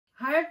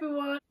Hi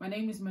everyone, my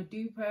name is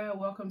Madupa.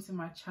 Welcome to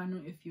my channel.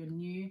 If you're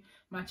new,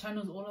 my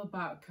channel is all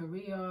about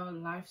career,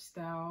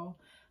 lifestyle,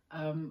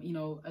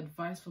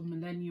 advice for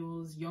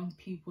millennials, young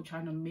people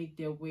trying to make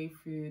their way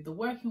through the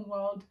working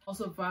world.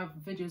 Also have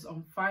videos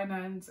on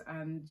finance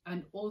and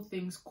all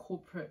things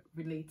corporate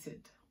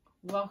related.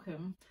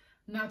 Welcome.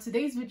 Now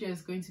today's video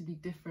is going to be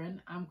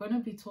different. I'm going to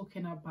be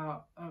talking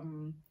about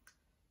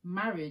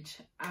marriage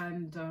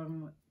and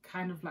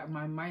kind of like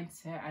my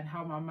mindset and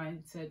how my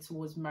mindset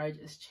towards marriage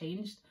has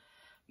changed.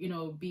 You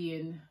know,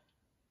 being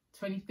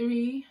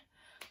 23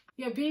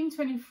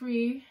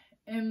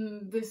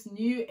 in this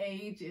new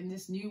age, in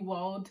this new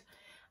world,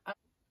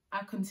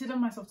 I consider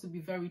myself to be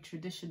very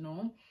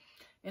traditional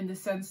in the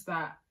sense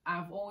that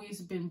I've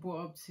always been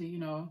brought up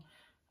to,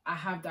 I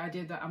have the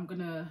idea that I'm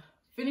gonna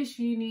finish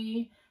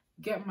uni,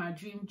 get my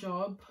dream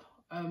job,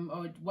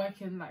 or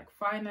work in like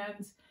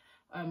finance,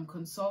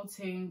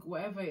 consulting,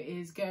 whatever it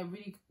is, get a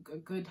really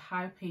good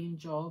high paying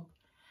job,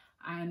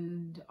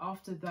 and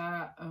after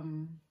that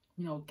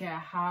get a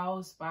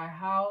house, buy a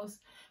house,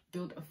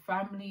 build a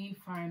family,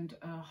 find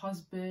a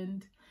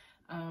husband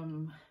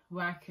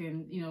where I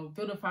can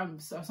build a family,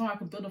 someone I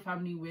can build a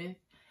family with.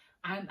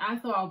 And I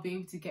thought I'll be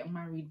able to get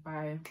married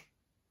by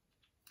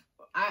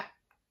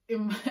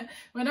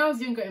when I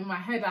was younger. In my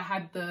head I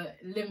had the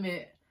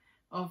limit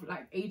of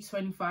like age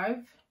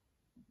 25,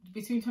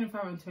 between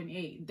 25 and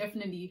 28.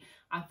 Definitely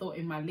I thought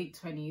in my late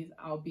 20s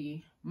I'll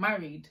be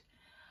married.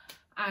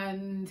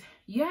 And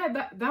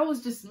yeah, that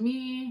was just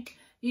me.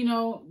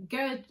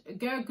 Get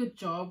a good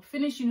job,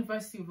 finish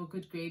university with a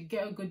good grade,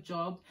 get a good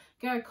job,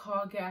 get a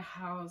car, get a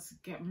house,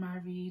 get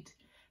married.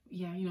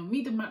 Yeah,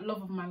 meet the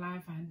love of my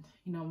life, and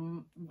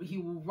he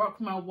will rock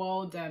my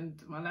world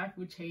and my life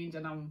will change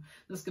and I'm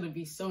just gonna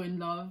be so in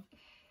love.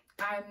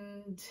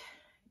 And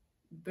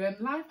then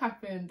life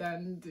happened,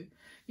 and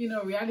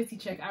reality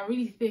check. I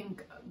really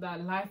think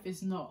that life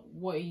is not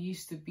what it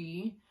used to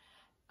be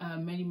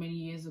many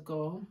years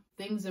ago.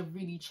 Things have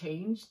really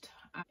changed.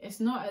 It's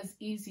not as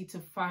easy to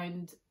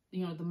find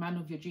the man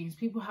of your dreams.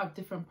 People have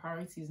different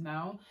priorities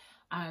now,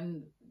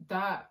 and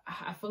that,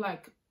 I feel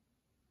like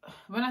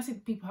when I say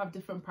people have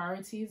different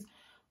priorities,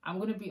 I'm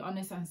going to be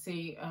honest and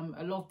say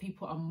a lot of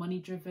people are money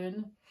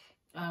driven.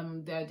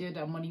 The idea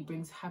that money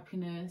brings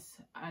happiness,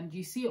 and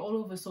you see it all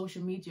over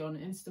social media, on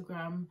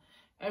Instagram,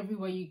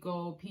 everywhere you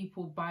go,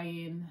 people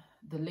buying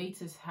the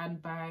latest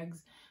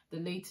handbags, the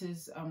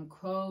latest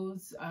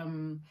clothes,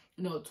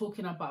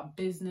 talking about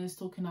business,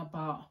 talking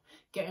about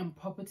getting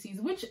properties,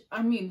 which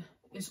I mean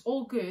it's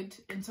all good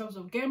in terms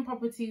of getting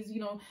properties.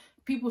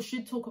 People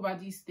should talk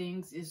about these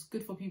things. It's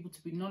good for people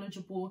to be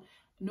knowledgeable.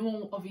 No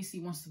one obviously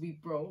wants to be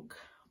broke,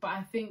 but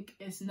I think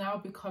it's now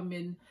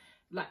becoming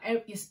like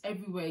it's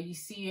everywhere. You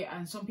see it,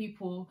 and some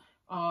people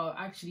are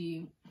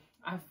actually,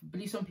 I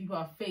believe some people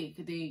are fake.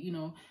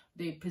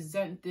 They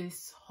present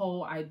this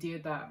whole idea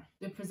that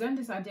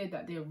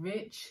they're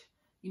rich,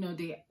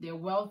 they're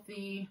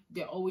wealthy,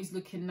 they're always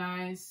looking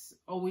nice,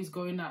 always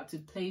going out to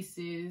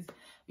places,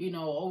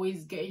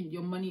 always getting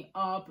your money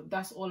up.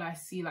 That's all I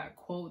see, like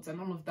quotes and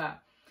all of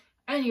that.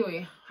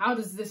 Anyway, how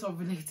does this all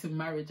relate to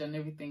marriage and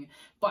everything?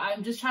 But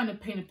I'm just trying to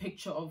paint a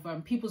picture of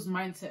people's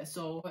mindset.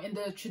 So in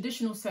the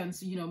traditional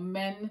sense,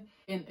 men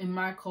in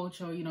my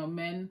culture,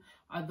 men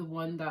are the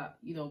one that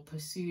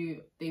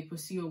pursue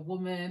a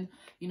woman,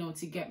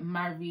 to get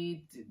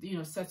married,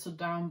 settle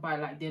down by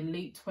like their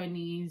late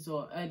 20s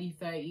or early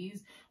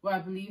 30s. Where I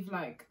believe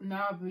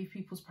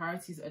people's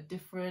priorities are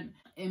different.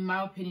 In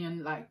my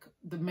opinion, like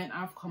the men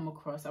I've come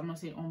across, I'm not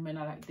saying all men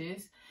are like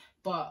this,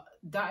 but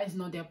that is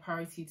not their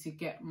priority, to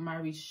get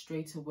married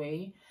straight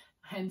away.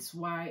 Hence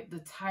why the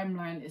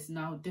timeline is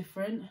now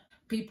different.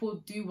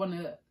 People want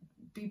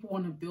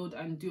to build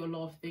and do a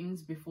lot of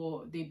things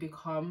before they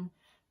become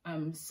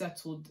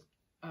settled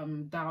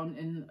down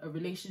in a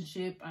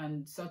relationship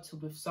and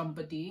settled with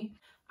somebody.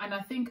 And I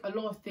think a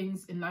lot of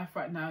things in life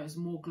right now is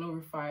more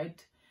glorified,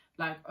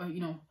 like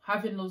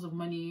having loads of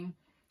money,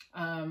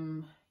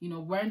 wearing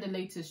the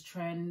latest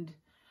trend,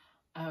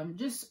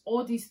 just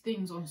all these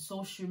things on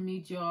social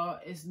media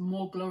is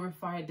more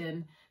glorified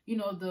than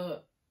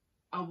the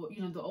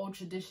old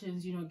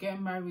traditions.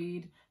 Getting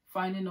married,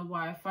 finding a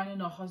wife,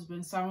 finding a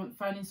husband,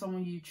 finding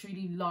someone you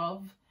truly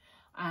love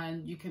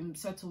and you can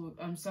settle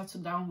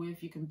down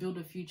with, you can build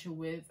a future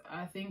with.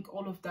 I think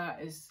all of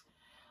that is,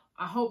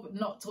 I hope,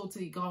 not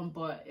totally gone,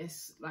 but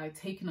it's like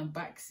taking a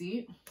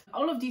backseat.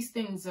 All of these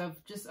things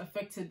have just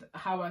affected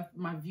how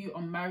my view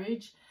on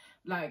marriage.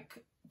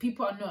 Like,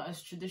 people are not as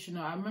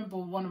traditional. I remember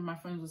one of my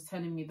friends was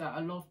telling me that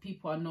a lot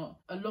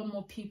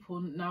more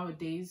people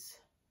nowadays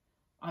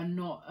are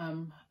not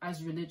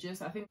as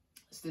religious. I think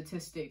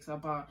statistics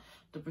about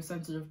the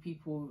percentage of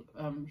people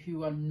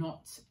who are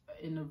not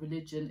in a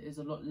religion is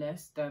a lot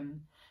less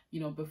than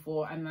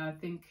before, and I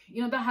think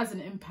that has an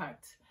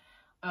impact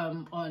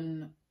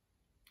on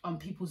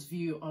people's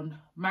view on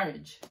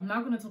marriage. I'm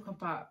now going to talk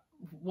about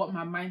what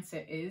my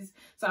mindset is.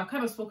 So I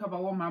kind of spoke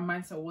about what my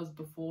mindset was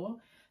before.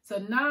 So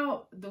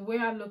now the way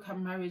I look at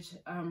marriage,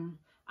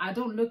 I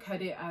don't look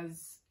at it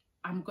as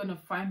I'm gonna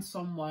find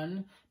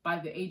someone by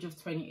the age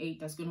of 28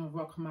 that's gonna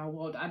rock my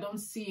world. I don't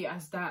see it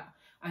as that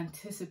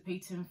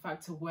anticipating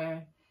factor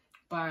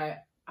whereby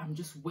I'm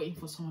just waiting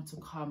for someone to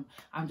come,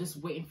 I'm just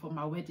waiting for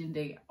my wedding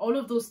day. All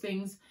of those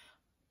things,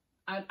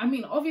 I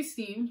mean,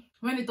 obviously,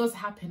 when it does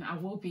happen, I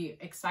will be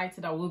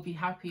excited, I will be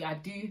happy. I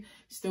do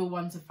still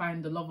want to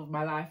find the love of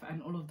my life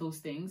and all of those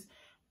things.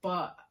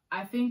 But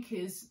I think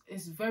it's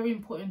very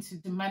important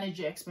to manage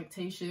your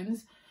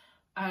expectations.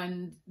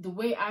 And the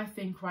way I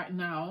think right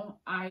now,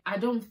 I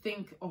don't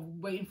think of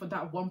waiting for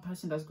that one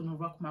person that's going to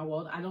rock my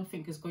world. I don't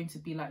think it's going to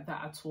be like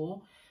that at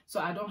all. So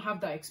I don't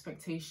have that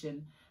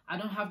expectation. I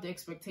don't have the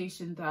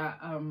expectation that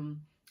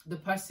the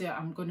person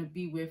I'm going to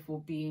be with will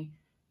be,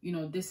 you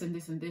know, this and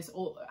this and this,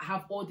 or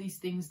have all these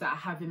things that I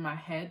have in my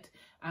head,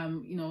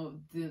 you know,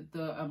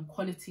 the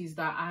qualities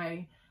that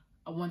I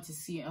want to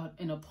see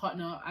in a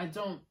partner. I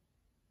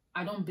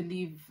don't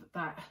believe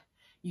that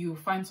you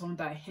find someone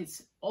that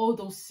hits all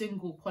those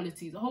single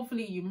qualities.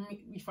 Hopefully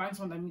you find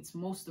someone that meets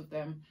most of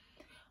them,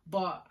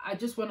 but I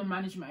just want to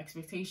manage my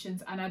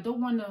expectations, and I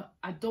don't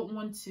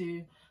want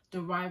to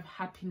derive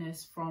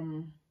happiness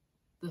from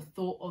the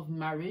thought of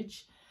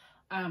marriage.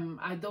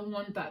 I don't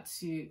want that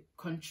to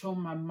control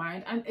my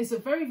mind. And it's a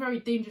very, very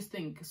dangerous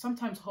thing, because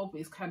sometimes hope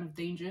is kind of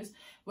dangerous,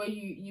 where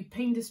you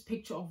paint this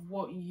picture of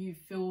what you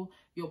feel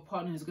your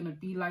partner is going to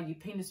be like. You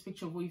paint this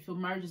picture of what you feel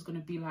marriage is going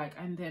to be like,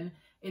 and then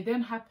it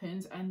then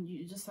happens, and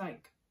you just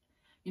like,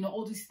 you know,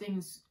 all these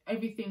things,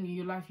 everything in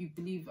your life you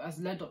believe has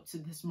led up to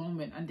this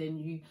moment, and then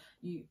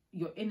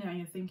you're in it and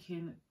you're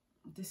thinking,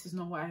 this is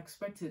not what I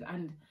expected.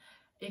 And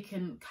it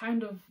can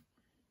kind of,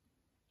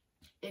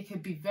 it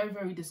could be very,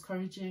 very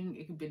discouraging,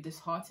 it could be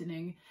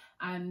disheartening,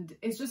 and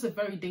it's just a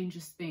very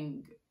dangerous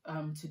thing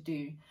to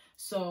do.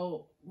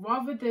 So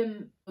rather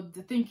than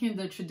thinking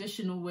the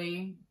traditional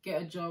way,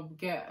 get a job,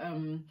 get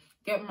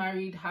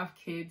married, have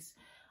kids,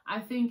 I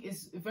think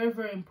it's very,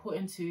 very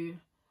important to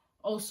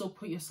also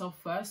put yourself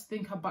first.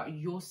 Think about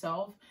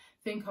yourself,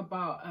 think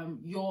about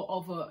your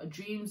other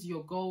dreams,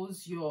 your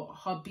goals, your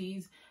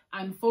hobbies,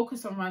 and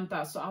focus around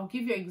that. So I'll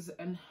give you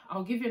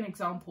an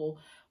example.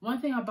 One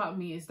thing about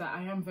me is that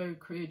I am very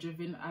career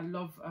driven. I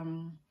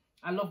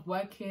love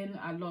working,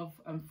 I love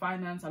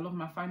finance, I love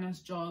my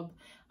finance job,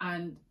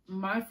 and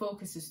my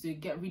focus is to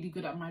get really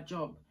good at my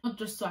job, not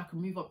just so I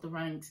can move up the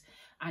ranks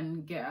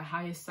and get a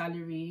higher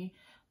salary.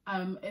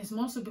 It's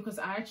mostly because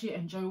I actually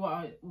enjoy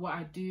what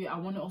I do. I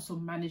want to also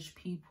manage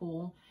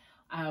people.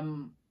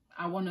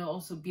 I want to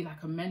also be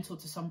like a mentor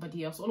to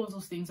somebody else. All of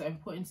those things are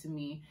important to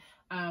me.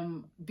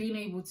 Being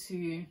able to,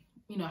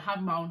 you know,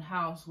 have my own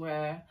house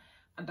that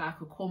I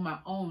could call my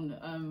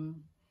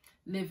own,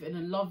 live in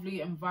a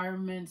lovely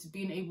environment,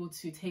 being able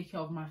to take care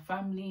of my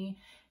family,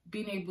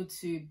 being able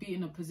to be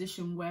in a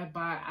position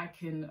whereby I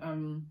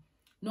can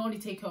not only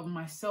take care of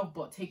myself,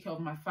 but take care of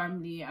my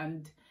family,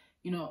 and,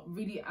 you know,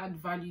 really add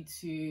value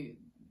to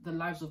the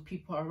lives of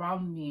people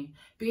around me.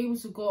 Be able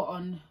to go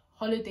on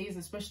holidays,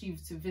 especially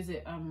to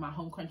visit my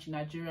home country,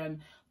 Nigeria,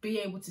 and be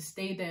able to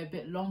stay there a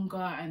bit longer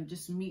and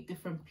just meet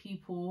different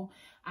people,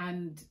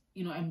 and,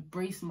 you know,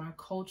 embrace my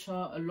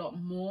culture a lot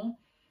more.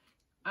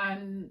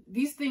 And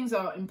these things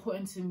are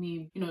important to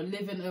me, you know,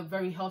 living a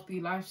very healthy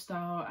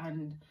lifestyle,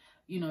 and,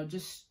 you know,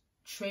 just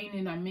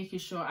training and making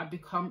sure I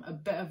become a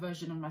better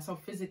version of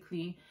myself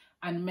physically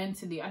and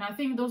mentally. And I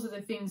think those are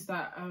the things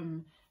that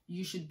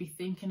you should be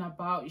thinking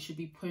about, you should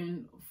be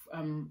putting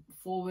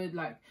forward.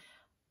 Like,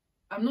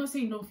 I'm not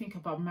saying don't think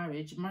about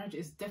marriage. Marriage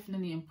is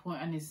definitely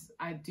important, and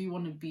I do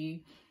want to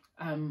be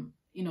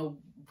you know,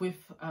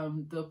 with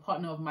the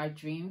partner of my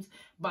dreams.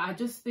 But I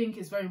just think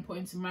it's very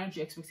important to manage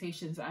your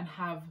expectations and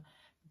have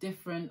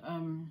different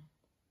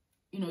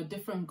you know,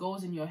 different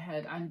goals in your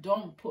head, and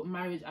don't put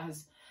marriage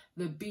as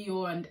the be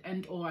all and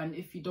end all, and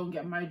if you don't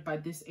get married by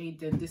this age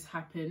then this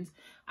happens.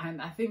 And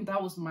I think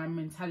that was my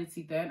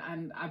mentality then,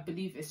 and I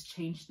believe it's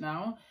changed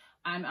now,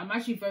 and I'm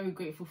actually very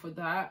grateful for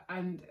that.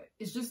 And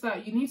it's just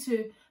that you need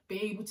to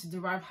be able to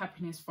derive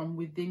happiness from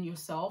within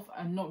yourself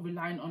and not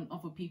relying on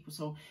other people.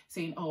 So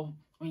saying, oh,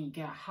 when you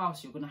get a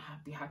house, you're gonna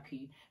be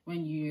happy.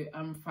 When you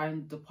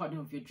find the partner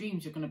of your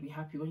dreams, you're gonna be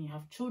happy. When you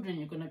have children,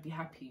 you're gonna be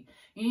happy.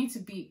 You need to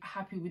be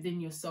happy within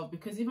yourself,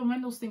 because even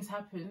when those things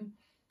happen,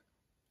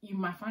 you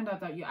might find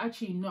out that you're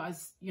actually not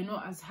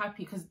as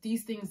happy, because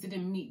these things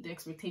didn't meet the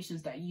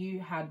expectations that you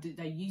had,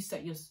 that you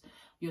set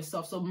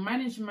yourself. So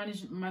manage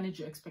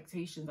your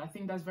expectations. I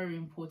think that's very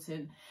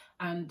important.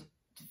 And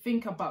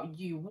think about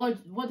you. What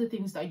are the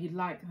things that you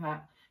like,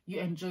 that you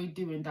enjoy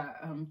doing, that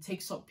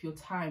takes up your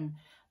time,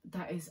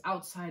 that is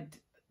outside,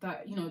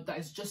 that, you know, that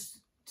is just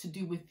to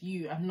do with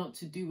you and not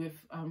to do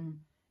with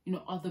you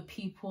know, other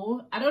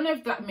people. I don't know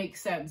if that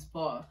makes sense,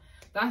 but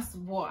that's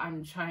what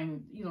I'm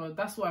trying, you know,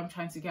 that's what I'm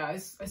trying to get.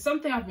 It's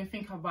something I've been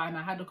thinking about, and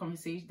I had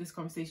this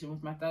conversation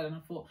with my dad, and I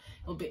thought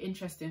it'll be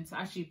interesting to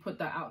actually put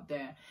that out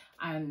there,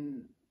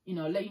 and, you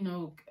know,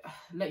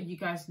 let you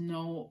guys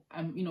know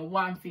you know,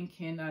 what I'm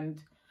thinking,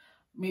 and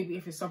maybe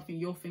if it's something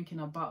you're thinking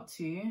about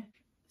too.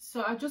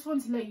 So I just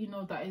want to let you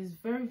know that it's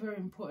very, very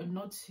important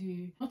not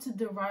to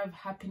derive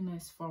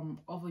happiness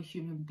from other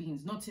human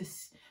beings, not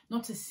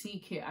to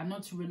seek it, and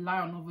not to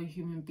rely on other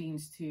human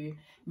beings to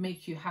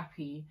make you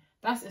happy.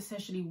 That's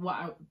essentially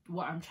what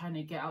I'm trying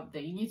to get out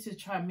there. You need to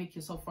try and make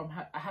yourself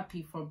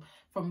happy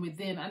from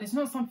within, and it's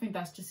not something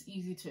that's just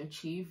easy to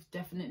achieve.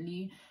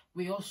 Definitely,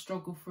 we all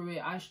struggle through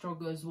it. I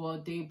struggle as well,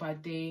 day by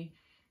day.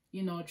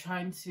 You know,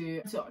 trying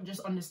to just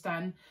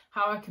understand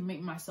how I can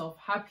make myself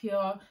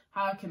happier,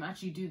 how I can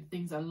actually do the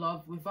things I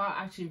love without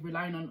actually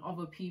relying on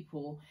other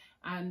people.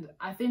 And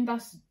I think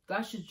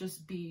that should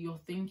just be your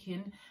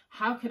thinking.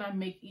 How can I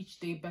make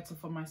each day better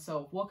for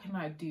myself? What can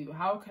I do?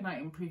 How can I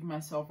improve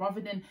myself?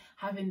 Rather than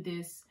having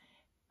this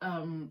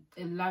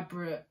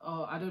elaborate,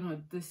 or I don't know,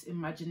 this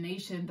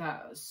imagination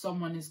that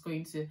someone is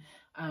going to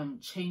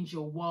change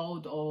your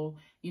world, or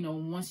you know,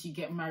 once you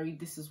get married,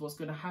 this is what's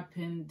going to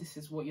happen, this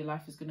is what your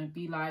life is going to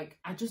be like.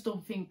 I just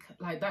don't think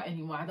like that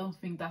anymore. I don't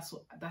think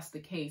that's the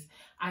case.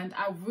 And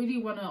I really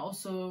want to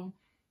also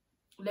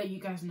let you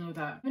guys know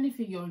that even if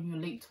you're in your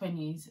late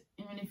 20s,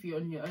 even if you're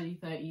in your early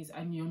 30s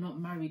and you're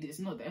not married, it's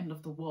not the end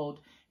of the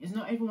world. It's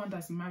not everyone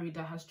that's married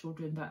that has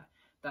children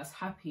that's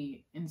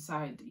happy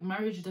inside.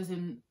 Marriage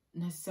doesn't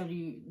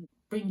necessarily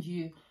bring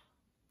you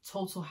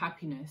total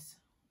happiness,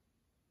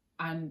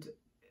 and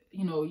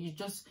you know, you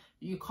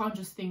can't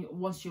just think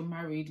once you're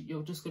married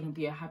you're just going to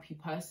be a happy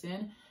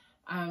person.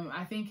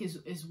 I think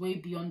is way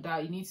beyond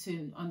that. You need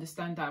to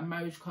understand that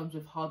marriage comes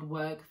with hard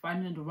work.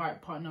 Finding the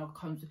right partner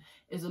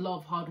is a lot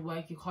of hard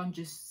work. You can't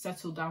just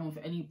settle down with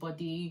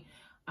anybody.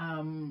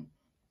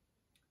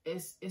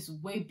 It's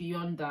way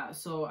beyond that.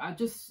 So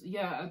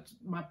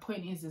my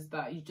point is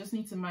that you just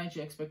need to manage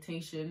your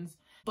expectations.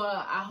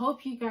 But I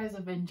hope you guys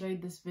have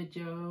enjoyed this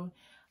video.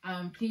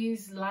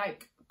 Please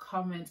like,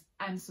 comment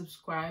and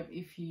subscribe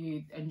if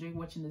you enjoy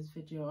watching this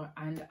video,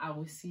 and I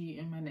will see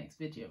you in my next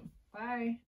video. Bye.